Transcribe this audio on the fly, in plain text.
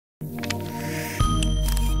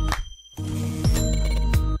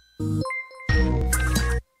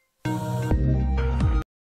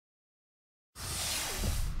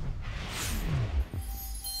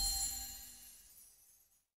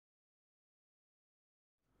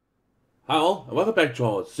Hi all, and welcome back to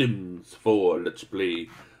our Sims 4 Let's Play,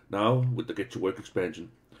 now with the Get to Work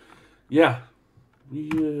expansion. Yeah,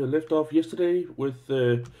 we left off yesterday with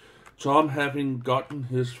Tom having gotten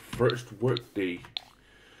his first work day.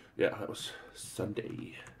 Yeah, that was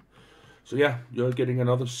Sunday. So yeah, you're getting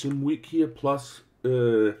another Sim week here, plus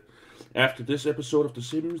after this episode of The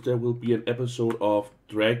Sims, there will be an episode of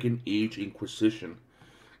Dragon Age Inquisition.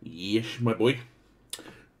 Yes, my boy.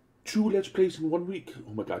 2 Let's Plays in 1 week.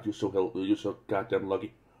 Oh my god, you're so goddamn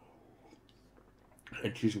lucky.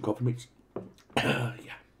 And choosing coffee mates.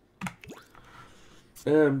 Yeah.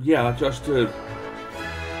 Yeah, I just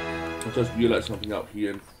realized something out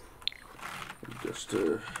here, and just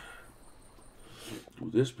do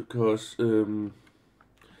this because the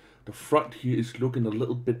front here is looking a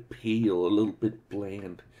little bit pale, a little bit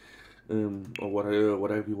bland, or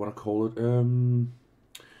whatever you want to call it.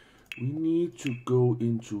 We need to go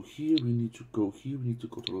into here, we need to go here, we need to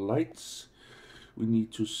go to lights, we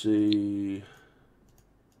need to say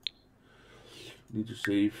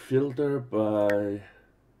filter by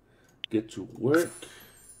get to work,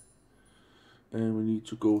 and we need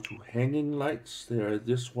to go to hanging lights. There,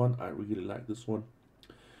 this one, I really like this one,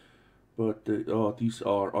 but these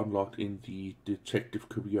are unlocked in the detective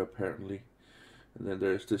career apparently. And then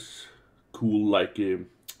there's this cool like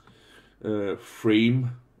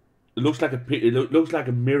frame. It looks like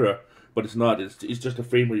a mirror, but it's not. It's just a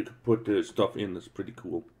frame where you can put stuff in. That's pretty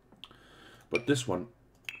cool. But this one,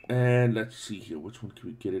 and let's see here, which one can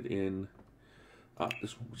we get it in?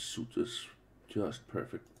 This one would suit us just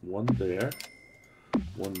perfect. One there,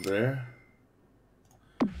 one there,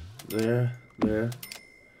 there.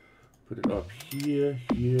 Put it up here,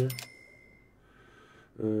 here.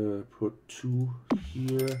 Put 2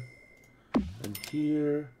 here and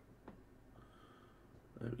here.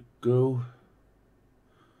 There we go.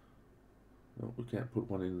 No, we can't put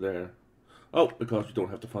one in there. Oh, because we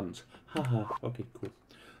don't have the funds. Haha. Okay, cool.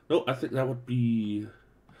 No, I think that would be.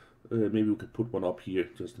 Maybe we could put one up here,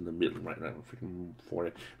 just in the middle, right now. Freaking for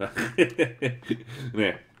it.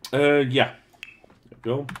 There. Yeah. There we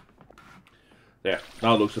go. There.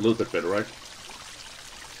 Now it looks a little bit better, right?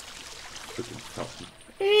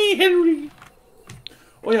 Hey, Henry.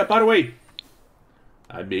 Oh yeah. By the way,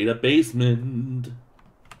 I made a basement.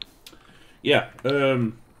 Yeah,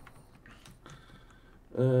 how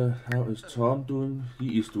is Tom doing?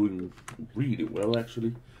 He is doing really well,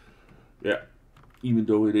 actually. Yeah, even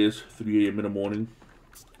though it is 3 a.m. in the morning.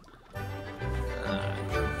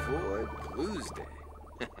 Good blues day.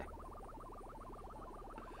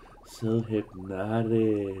 So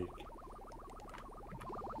hypnotic.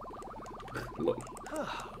 Look.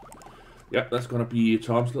 Yeah, that's gonna be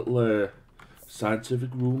Tom's little scientific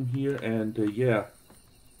room here, and yeah.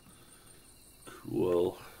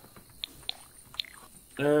 Cool.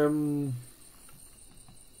 Okay.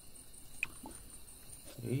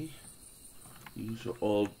 These are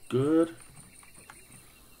all good.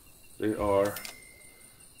 They are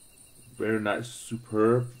very nice,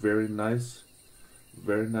 superb, very nice,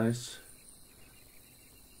 very nice.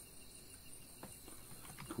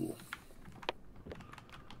 Cool.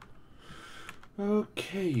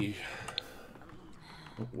 Okay.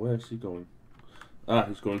 Oh, where is he going? Ah,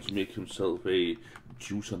 he's going to make himself a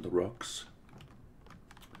juice on the rocks.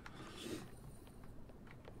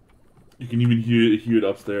 You can even hear it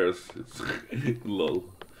upstairs. It's lol.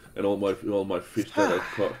 And all my fish that I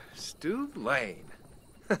caught. Steve Lane.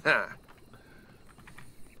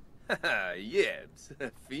 Yibs.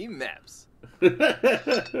 Fee maps.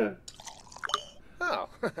 Oh.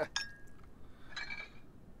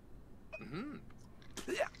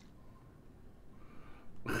 Yeah.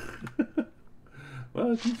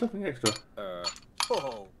 Well, do something extra.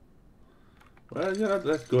 Oh. Well, you're not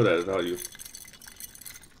that good at it, are you?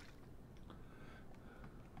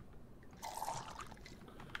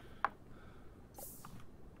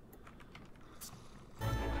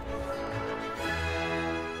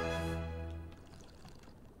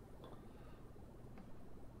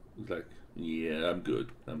 He's like, yeah, I'm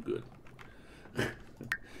good. I'm good.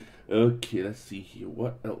 Okay, let's see here.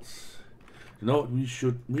 What else? You know, we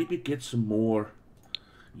should maybe get some more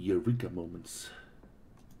Eureka moments.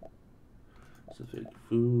 Specific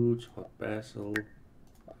foods, hot basil.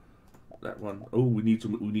 That one. Oh, we need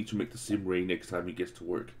to make the sim rain next time he gets to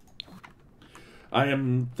work. I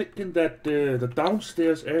am thinking that the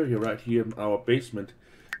downstairs area right here in our basement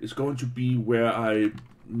is going to be where I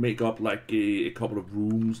make up like a couple of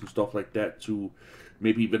rooms and stuff like that to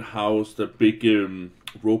maybe even house the big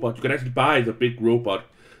robot. You can actually buy the big robot,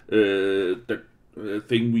 the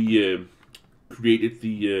thing we created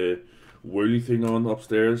the whirly thing on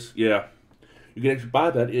upstairs. Yeah, You can actually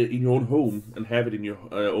buy that in your own home and have it in your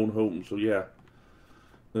own home. So yeah,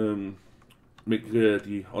 make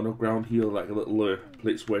the underground here like a little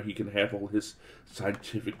place where he can have all his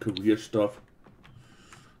scientific career stuff.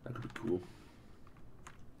 That could be cool.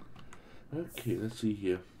 Okay, let's see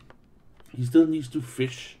here. He still needs to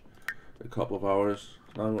fish a couple of hours.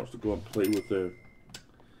 Now he wants to go and play with the...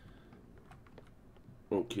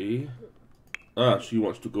 Okay. Ah, she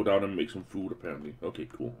wants to go down and make some food apparently. Okay,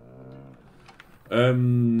 cool.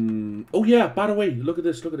 Oh yeah, by the way, look at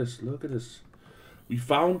this, look at this, look at this. We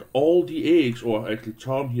found all the eggs, or actually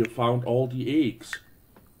Tom here found all the eggs.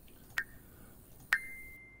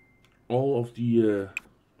 All of the,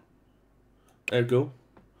 there you go.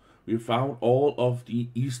 We found all of the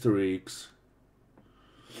Easter eggs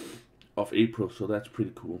of April, so that's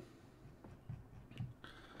pretty cool.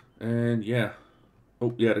 And yeah.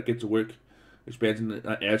 Oh yeah, that gets to work. Expansion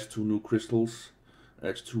adds 2 new crystals.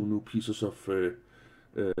 Adds 2 new pieces of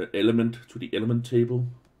element to the element table.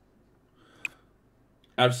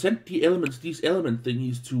 I've sent the elements, these element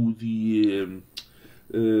thingies to the,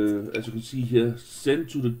 as you can see here, sent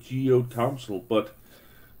to the Geo Council, but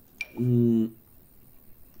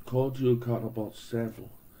call Geo card about sample.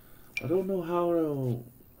 I don't know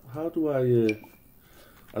how do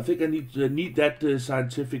I think I need that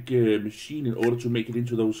scientific machine in order to make it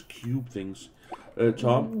into those cube things.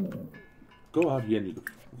 Tom, go out here and you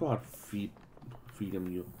go out feed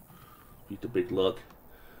him, you feed the big lug.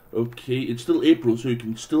 Okay, it's still April, so you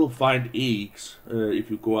can still find eggs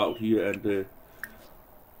if you go out here and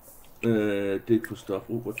dig for stuff.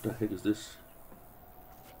 Oh, what the heck is this?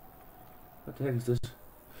 What the heck is this?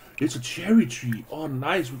 It's a cherry tree. Oh,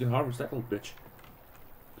 nice. We can harvest that little bitch.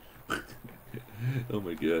 Oh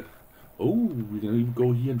my god. Oh, we can even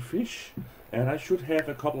go here and fish. And I should have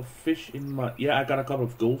a couple of fish in my... Yeah, I got a couple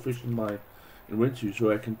of goldfish in my inventory,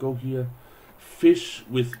 so I can go here, fish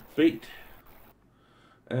with bait.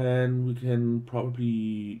 And we can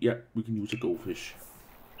probably... Yeah, we can use a goldfish.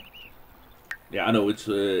 Yeah, I know it's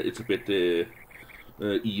a bit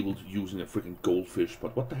evil using a freaking goldfish,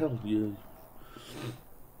 but what the hell? Yeah.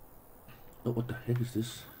 Oh, what the heck is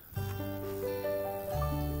this?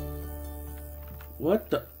 What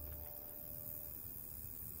the?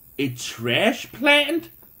 A trash plant?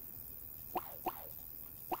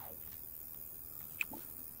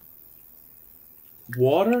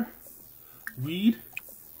 Water? Weed?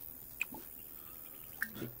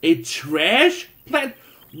 A trash plant?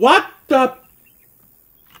 What the?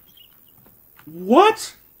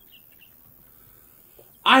 What?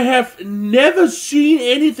 I have never seen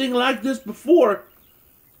anything like this before.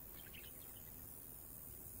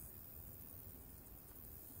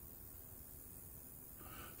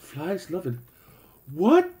 Flies love it.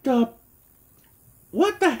 What the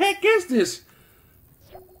heck is this?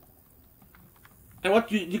 And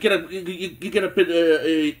what you get a bit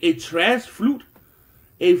a trash fruit,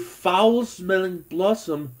 a foul smelling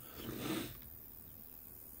blossom.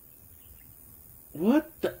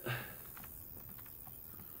 What the?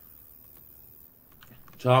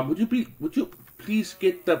 Tom, would you please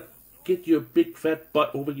get your big fat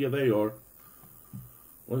butt over here? There you are.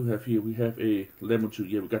 What do we have here? We have a lemon tree.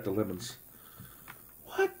 Yeah, we got the lemons.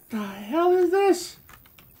 What the hell is this?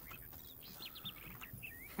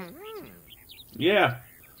 Yeah,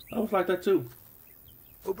 I was like that too.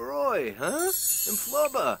 Oberoi, huh?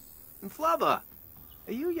 Influbba.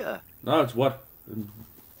 Ayuya. No, it's what?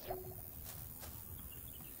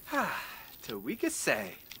 Tawika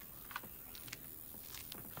say.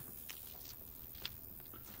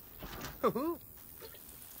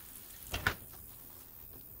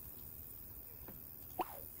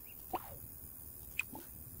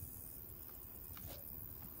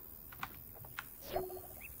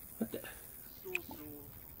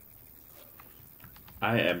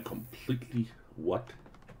 I am completely what?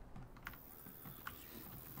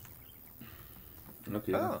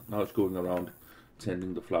 Okay, now it's going around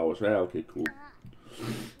tending the flowers. Yeah, okay, cool.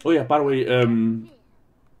 Oh yeah, by the way,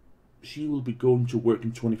 she will be going to work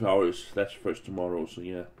in 24 hours. That's first tomorrow, so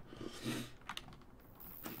yeah.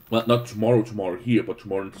 Well, not tomorrow here, but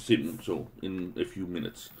tomorrow in the sim, so in a few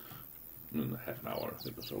minutes. In half an hour, I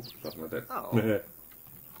think, or so. Something like that. Oh.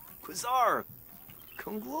 Quizar.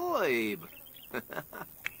 Congloib.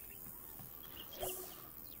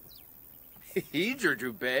 Heedger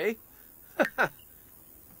Dubay.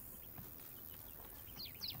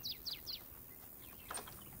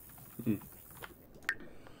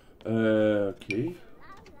 Okay.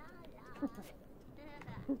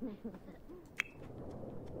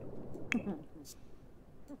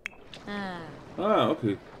 Ah,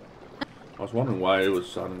 okay. I was wondering why it was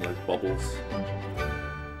sounding like bubbles.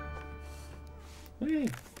 Hey,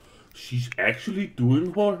 she's actually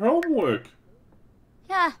doing her homework.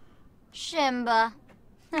 Yeah, Shimba.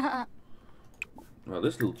 Now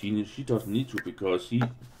this little genius, she doesn't need to because he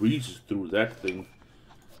breezes through that thing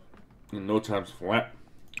in no time flat.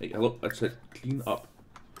 Hey, hello, I said clean up.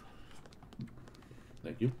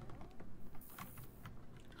 Thank you.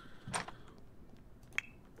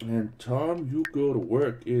 And Tom, you go to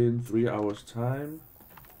work in 3 hours time.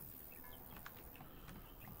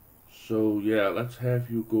 So yeah, let's have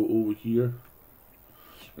you go over here.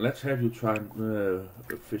 Let's have you try and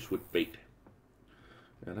fish with bait.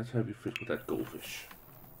 Yeah, let's have you fish with that goldfish.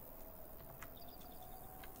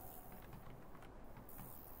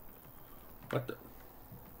 What the?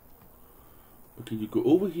 Okay, you go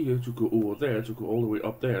over here to go over there to go all the way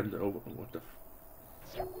up there and then over. What the?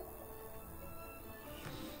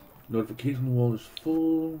 Notification wall is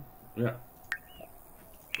full. Yeah.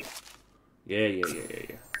 Yeah.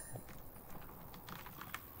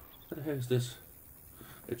 What the heck is this?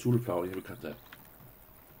 A tulip flower. Yeah, we cut that.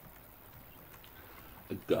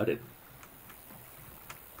 I got it.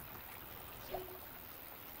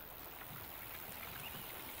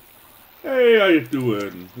 Hey, how you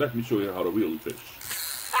doing? Let me show you how to really fish.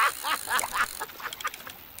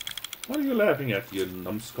 What are you laughing at, you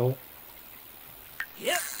numbskull?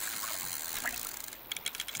 Yep.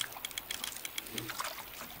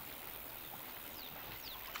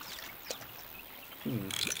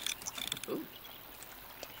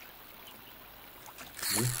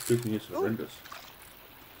 This fishing is horrendous.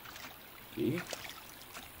 Okay.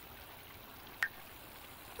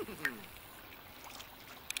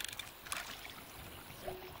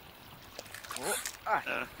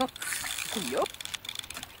 Yup.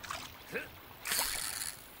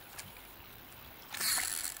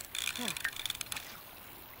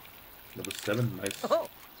 Number 7, nice. Oh.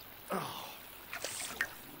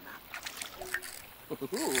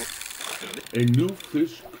 A new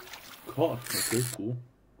fish caught. Okay, cool.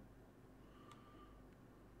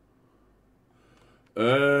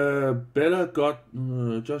 Bella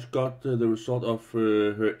just got the result of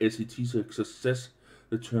her SAT success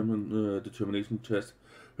determination test.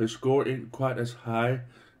 Her score ain't quite as high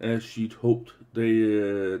as she'd hoped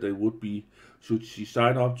they would be. Should she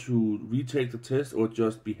sign up to retake the test or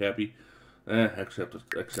just be happy? Accept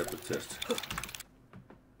the test.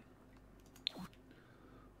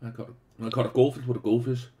 I caught a goldfish with a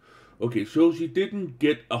goldfish. Okay, so she didn't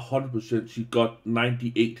get 100%. She got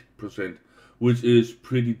 98%, which is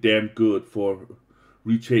pretty damn good for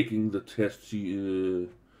retaking the test. She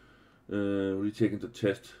retaking the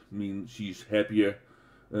test means she's happier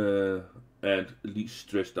and least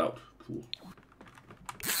stressed out. Cool.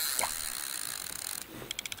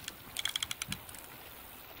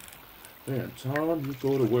 Yeah, Tom, you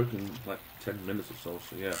go to work in like 10 minutes or so.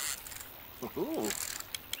 So yeah. Ooh.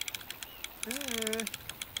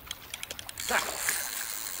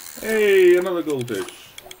 Hey, another goldfish.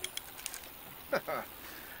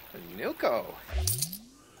 Nuko.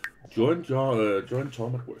 Join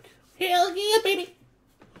Tom at work. Hell yeah, baby!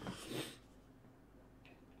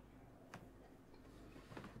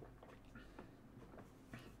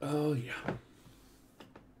 Oh yeah.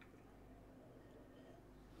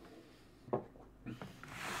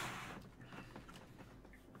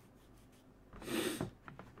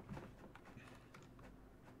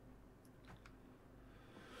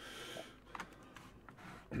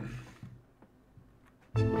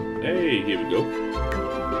 Hey, here we go.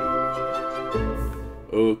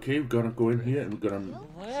 Okay, we're gonna go in here and we're gonna...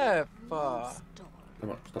 Come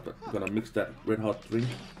on, stop that. We're gonna mix that red hot drink.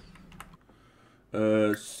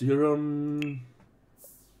 Serum...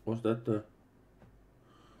 What's that?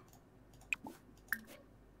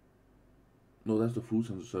 No, that's the food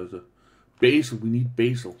synthesizer. Basil, we need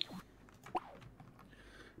basil.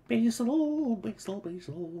 Basil.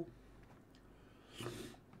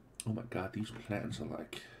 Oh my god, these plants are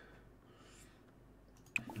like...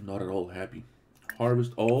 not at all happy.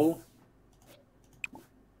 Harvest all.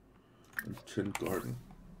 And tin garden.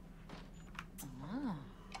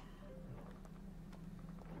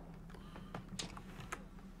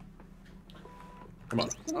 Come on.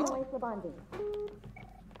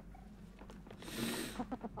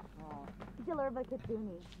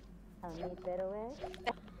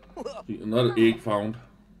 See, another egg found.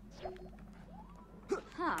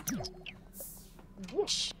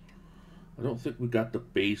 I don't think we got the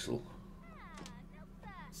basil.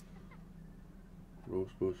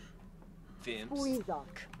 Rosebush. Fimps.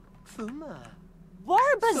 Fuma.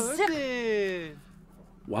 Warbazip!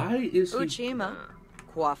 Why is he... Uchima.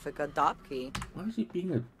 Kwafika Dopki. Why is he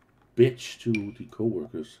being a bitch to the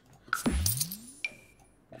co-workers?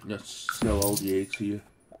 Let's sell all the eggs here.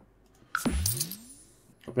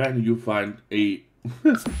 Apparently you find a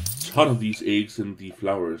ton of these eggs in the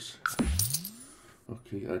flowers.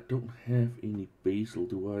 Okay, I don't have any basil,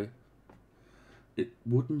 do I? It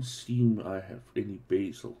wouldn't seem I have any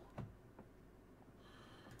basil.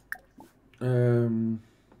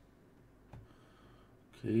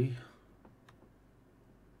 Okay.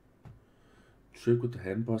 Trick with the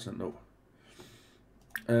hand buzzer, no.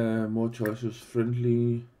 More choices,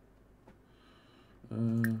 friendly.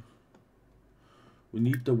 We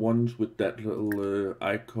need the ones with that little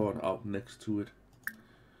icon out next to it.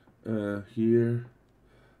 Here.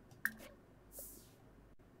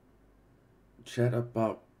 Talk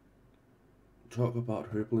about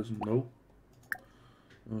herbalism. No.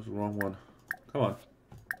 That was the wrong one. Come on.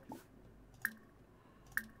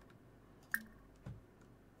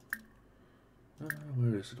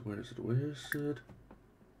 Where is it?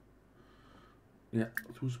 Yeah,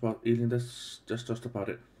 who's about alien? That's just about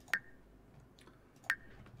it.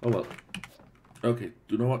 Oh well. Okay,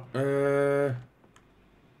 do you know what?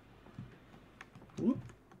 Whoop.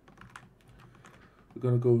 We're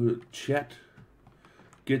gonna go with chat.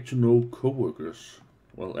 Get to know coworkers.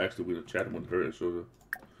 Well, actually, we're chatting with her, so.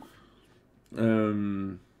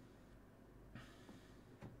 No,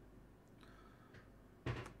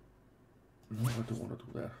 I don't want to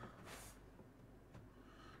do that.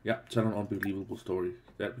 Yeah, tell an unbelievable story.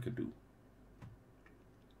 That we can do.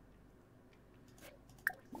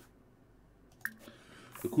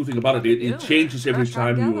 The cool thing about it changes every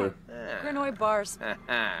time you. Granoi bars.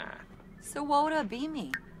 Sawoda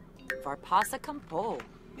Beamy. Varpasa Kampo.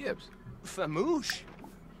 Yibs. Famoosh.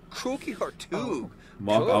 Cookie Hartug.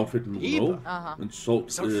 Mark outfit, no. And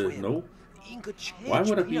salt, no. Why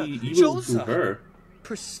would I be evil to her?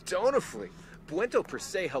 Perstonifully. Buento per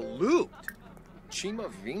se halute. Chima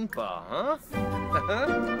Vimpa, huh?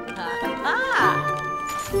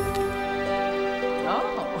 Oh.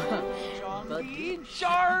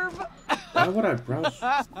 Jarv. Why would I browse?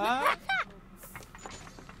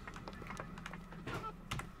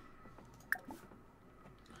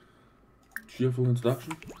 Cheerful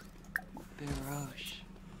introduction. Birosh.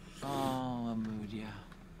 Oh, Amudia.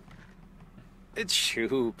 It's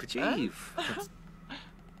Shoo, Pajiv.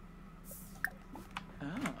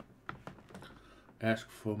 Oh. Ask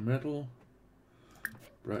for metal.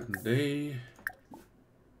 Brighten day.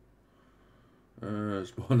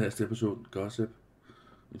 Spawn last episode. Gossip.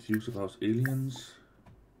 Infuse about aliens.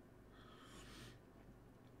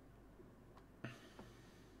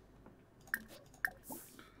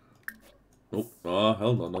 Nope. Oh,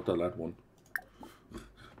 hell no, not that one.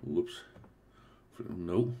 Whoops.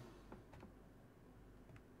 No.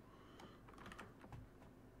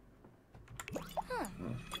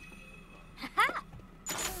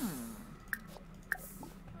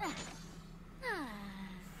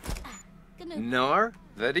 Nar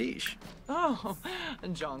Vadish. Oh,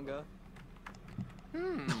 Jonga.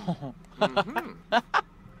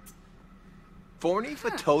 Forney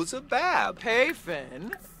Fatoza Bab.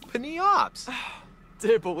 Payfin. Paniops.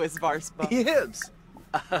 Dibblewis Varspa. Yibs.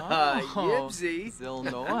 Oh, Yibsy.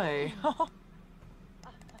 Zilnoy.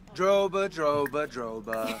 Droba.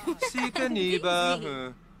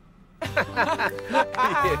 Sikaniba.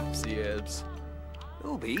 Yibs.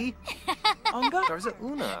 Ubi. Onga. Darza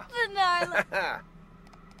Una. Vanarla.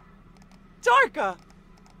 Darka.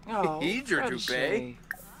 Oh, Hydra Fredche.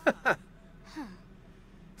 Dupe.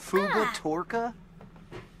 Fuga Torka.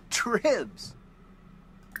 Tribs.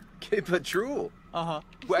 Kepatrul.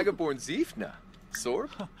 Wagaborn Ziefna. Sorp.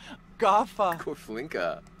 Gaffa.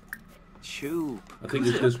 Korflinka. Choop. I think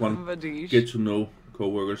it's this one. Vadish. Get to know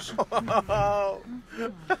coworkers.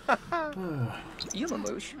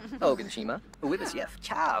 Yulamush. Oganshima. Wibis Yef.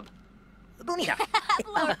 Chab. Boonia.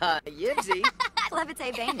 Yibsy.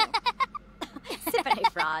 Levite Banu. Sipane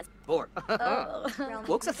Frost. Bor. Oh.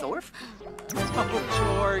 Woxa Thorf. Oh,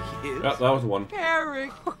 George. Yeah, that was the one.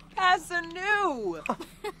 Eric. Casanu.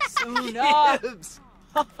 Suna. Nibs.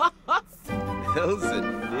 Hills and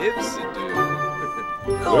Nibs to do.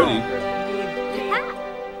 Flirty.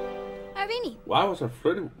 Arvini. Why was I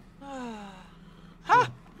flirting?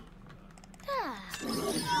 Ha.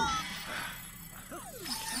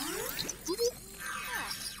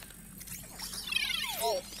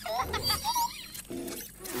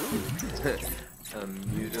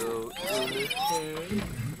 Muto.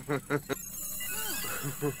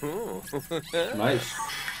 Nice.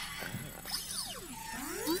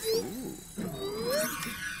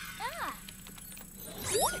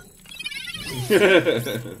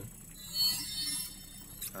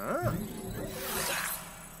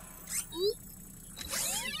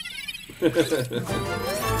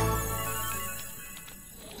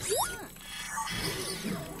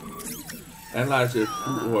 Analyze a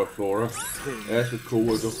fruit or a flora. Ask a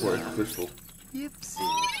coworker for a crystal. Yipsy.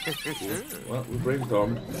 Cool. Well, we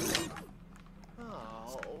brainstormed.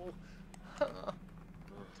 Oh.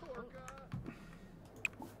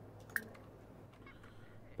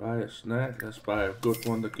 Buy a snack. Let's buy a good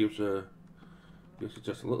one that gives it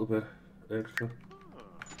just a little bit extra.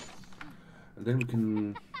 And then we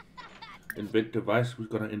can invent device. We're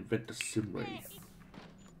gonna invent the sim ray.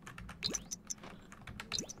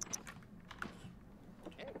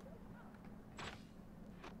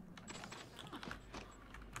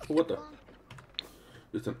 Oh, what the?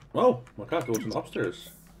 It's an, oh my god, there was an upstairs.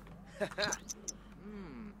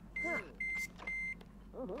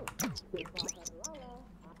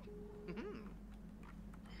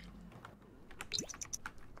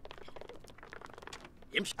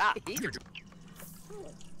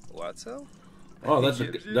 What's up? Oh, that's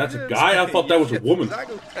a guy. I thought that was a woman.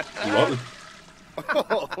 Love it.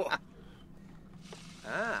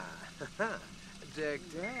 Ah. Dig.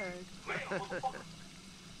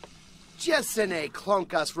 Jessene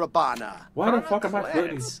Klonkas Rabana. Why the fuck am I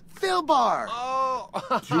flirting? Philbar. Oh.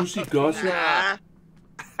 Juicy gossip.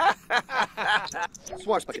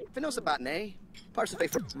 Swarsbucket. Finosabatne. Parsafe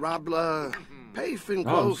for Rabla. Payfin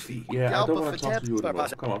Oh, Glofi. yeah, I don't want to talk to you anymore.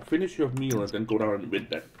 Come on, finish your meal and then go down and invent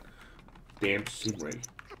that damn sim ray.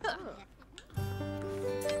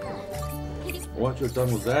 Once you're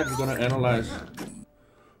done with that, you're gonna analyze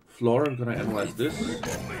flora. I'm gonna analyze this.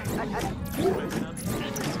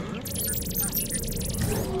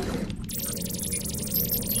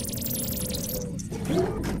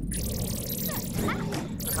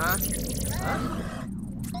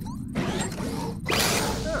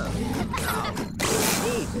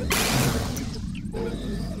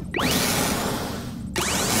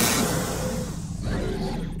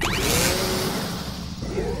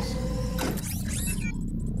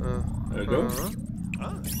 There you go.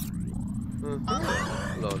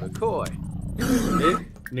 Lona Koi.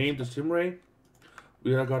 Name the sim ray.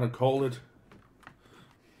 We are gonna call it.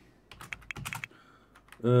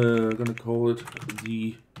 Gonna call it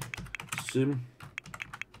the sim.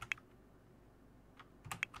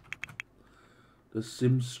 The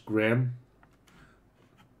sim scram.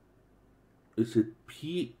 Is it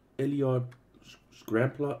P Elliot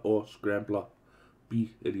Scrambler or Scrambler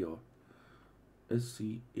B Elliot?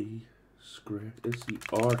 SCA scram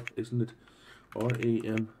SCR, isn't it?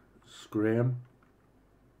 RAM scram,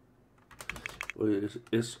 or is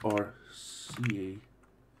it SRCA,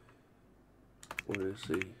 or is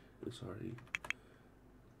it SRE?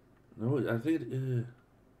 No, I think it.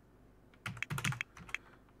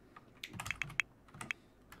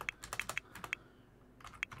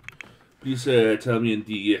 Please tell me in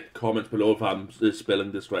the comments below if I'm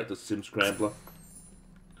spelling this right. The Sim Scrambler.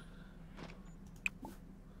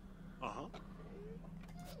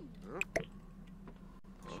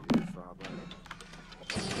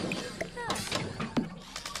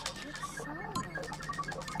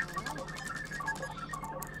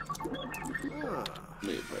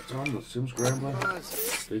 Maybe that's on the Sim Scrambler.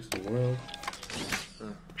 Takes the world.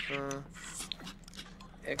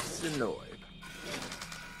 Exenoid.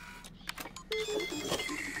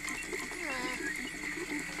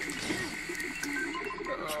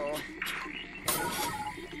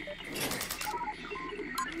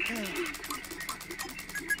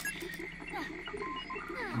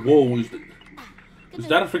 Whoa, is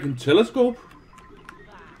that a freaking telescope?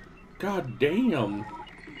 God damn.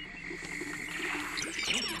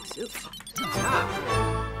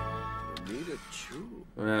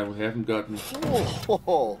 We haven't gotten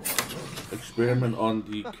experiment on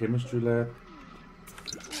the chemistry lab.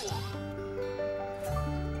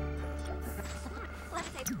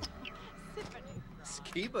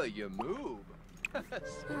 Skiba, you move.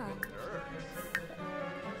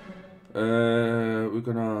 We're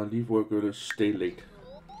gonna leave work early, stay late.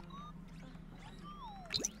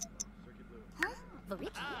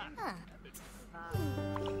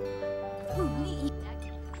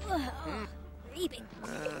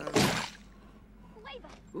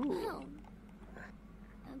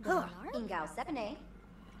 Ingao 7A.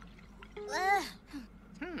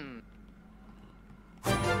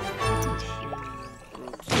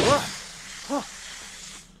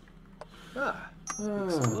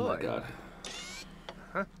 Oh my god.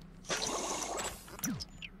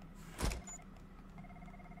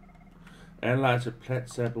 Analyze a plant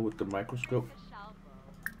sample with the microscope.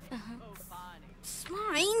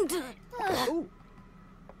 Mind.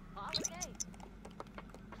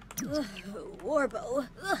 Warbo.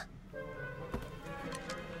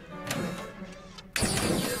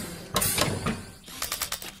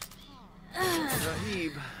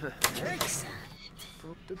 Skeeb. Thanks.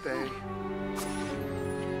 Up the bay.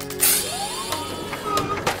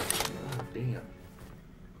 Damn.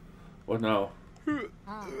 What now?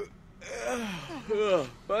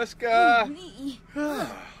 Buska. Me.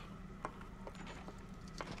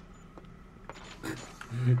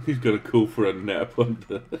 He's gonna go for a nap on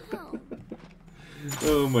the... Oh.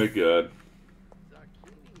 Oh my god.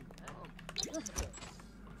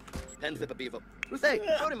 Pen flip a beaver. Hey,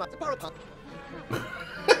 show him up the power pump.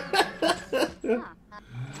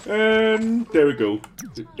 And there we go.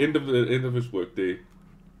 End of his workday.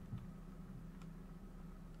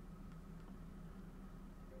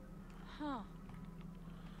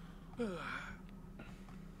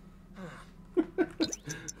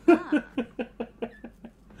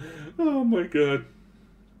 Oh my god.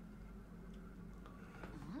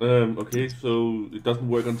 Okay, so it doesn't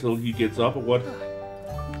work until he gets up or what?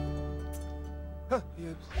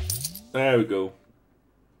 There we go.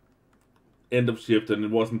 End of shift, and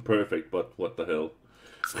it wasn't perfect, but what the hell.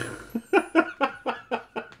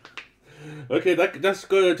 Okay, that just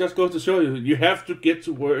goes to show you, you have to get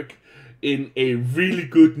to work in a really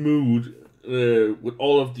good mood, with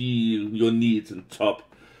all of your needs in top.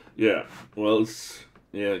 Yeah, well,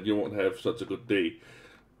 yeah, you won't have such a good day.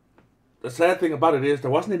 The sad thing about it is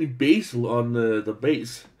there wasn't any basil on the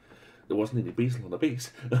base. There wasn't any basil on the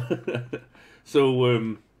base.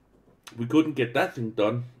 So we couldn't get that thing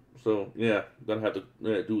done. So yeah, gonna have to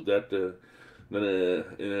do that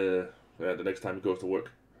the next time he goes to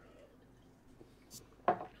work.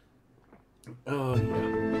 Oh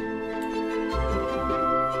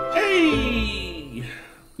yeah. Hey!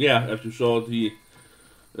 Yeah, as you saw the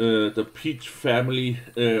Peach family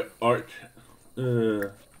art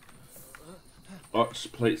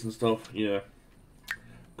plates and stuff. Yeah.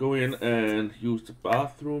 Go in and use the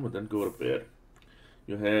bathroom and then go to bed.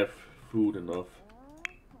 You have food enough.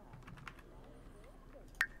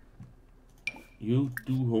 You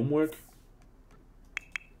do homework.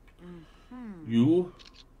 You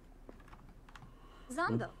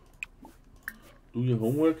Zondo. do your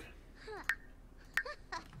homework.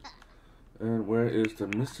 And where is the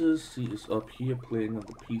missus? She is up here playing on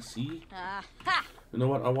the PC. You know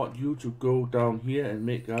what? I want you to go down here and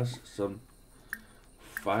make us some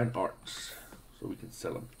fine arts so we can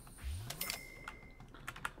sell them.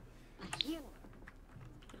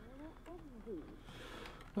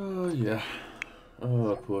 Oh yeah.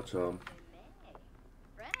 Oh, poor Tom.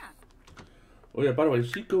 Oh yeah, by the way,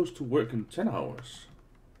 she goes to work in 10 hours.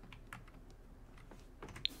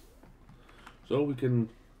 So we can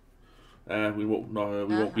we won't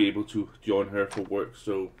be able to join her for work,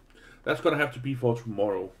 so that's gonna have to be for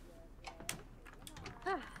tomorrow.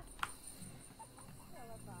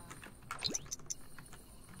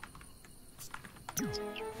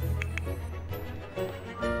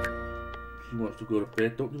 She wants to go to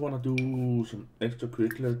bed. Don't you want to do some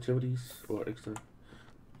extracurricular activities or extra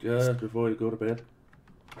just before you go to bed?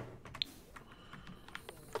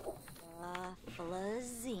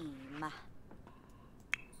 Flazima.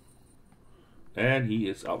 And he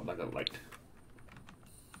is out like a light.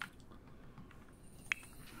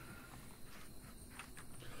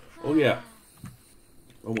 Oh yeah,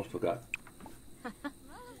 almost forgot.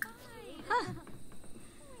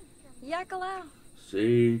 Yakalau.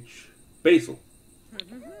 Sage, basil,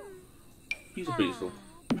 piece of basil,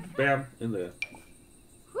 bam, in there.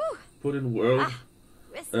 Put in world,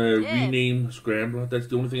 rename scrambler. That's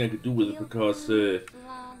the only thing I could do with it because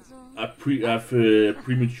I've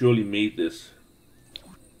prematurely made this.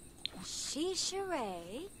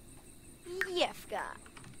 Shisharay. Yefka.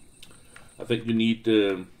 I think you need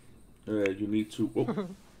to. Oh.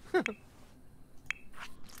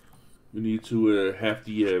 You need to have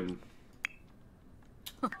the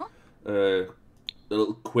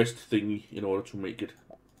little quest thingy in order to make it.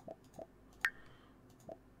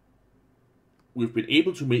 We've been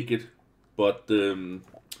able to make it, but we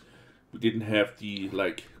didn't have the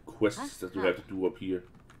like quests that you have to do up here.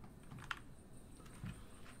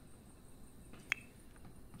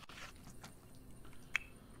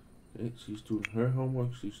 Okay, she's doing her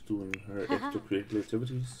homework. She's doing her extracurricular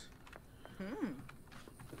activities.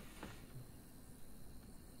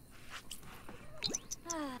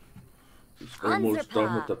 She's almost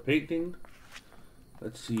done with the painting.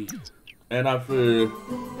 Let's see. And I've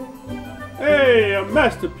hey, a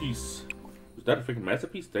masterpiece. Is that a freaking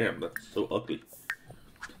masterpiece? Damn, that's so ugly.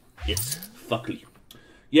 Yes, fuckly.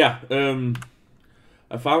 Yeah,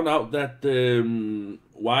 I found out that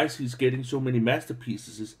why she's getting so many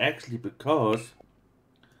masterpieces is actually because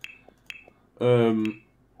I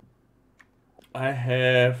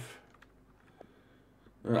have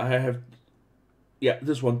yeah,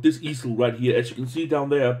 this easel right here, as you can see down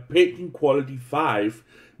there, painting quality 5,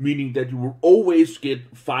 meaning that you will always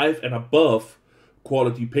get 5 and above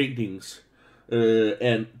quality paintings.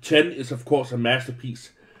 And 10 is of course a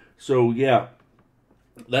masterpiece. So yeah,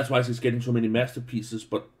 that's why she's getting so many masterpieces.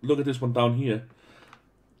 But look at this one down here.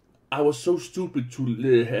 I was so stupid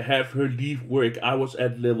to have her leave work. I was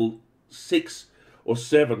at level 6 or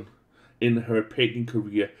 7 in her painting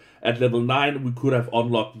career. At level 9 we could have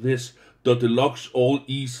unlocked this, the deluxe all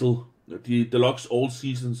easel, the deluxe all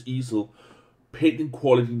seasons easel, painting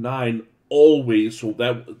quality 9 always. So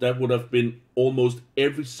that would have been almost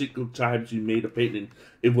every single time she made a painting,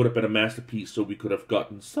 it would have been a masterpiece. So we could have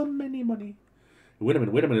gotten so many money. Wait a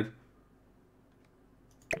minute.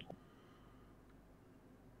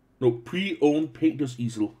 No, pre-owned painter's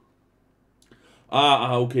easel.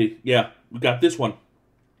 Okay, yeah, we got this one.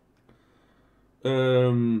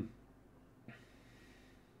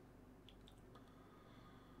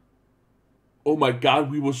 Oh my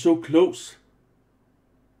god, we were so close.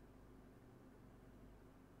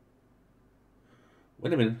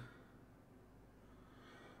 Wait a minute.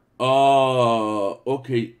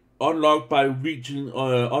 Okay. Unlocked by reaching,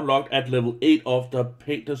 unlocked at level 8 of the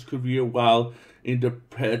painter's career while in the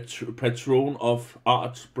patron of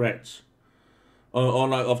arts branch.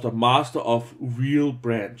 Unlocked of the master of real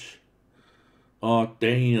branch. Oh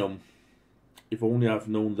damn! If only I've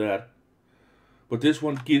known that. But this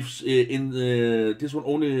one gives this one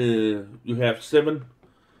only you have 7.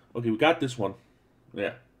 Okay, we got this one.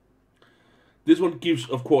 Yeah. This one gives,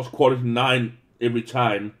 of course, quality 9 every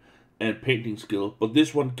time and painting skill. But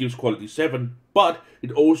this one gives quality 7. But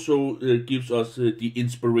it also gives us the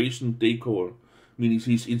inspiration decor, meaning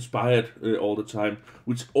he's inspired all the time,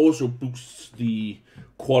 which also boosts the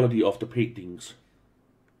quality of the paintings.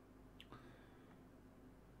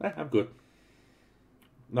 I'm good.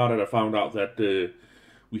 Now that I found out that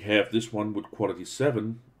we have this one with quality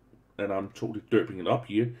 7, and I'm totally derping it up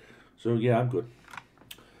here. So yeah, I'm good.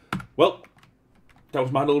 Well, that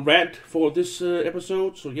was my little rant for this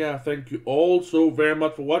episode. So yeah, thank you all so very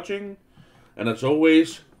much for watching. And as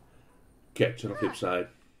always, catch you on the flip side.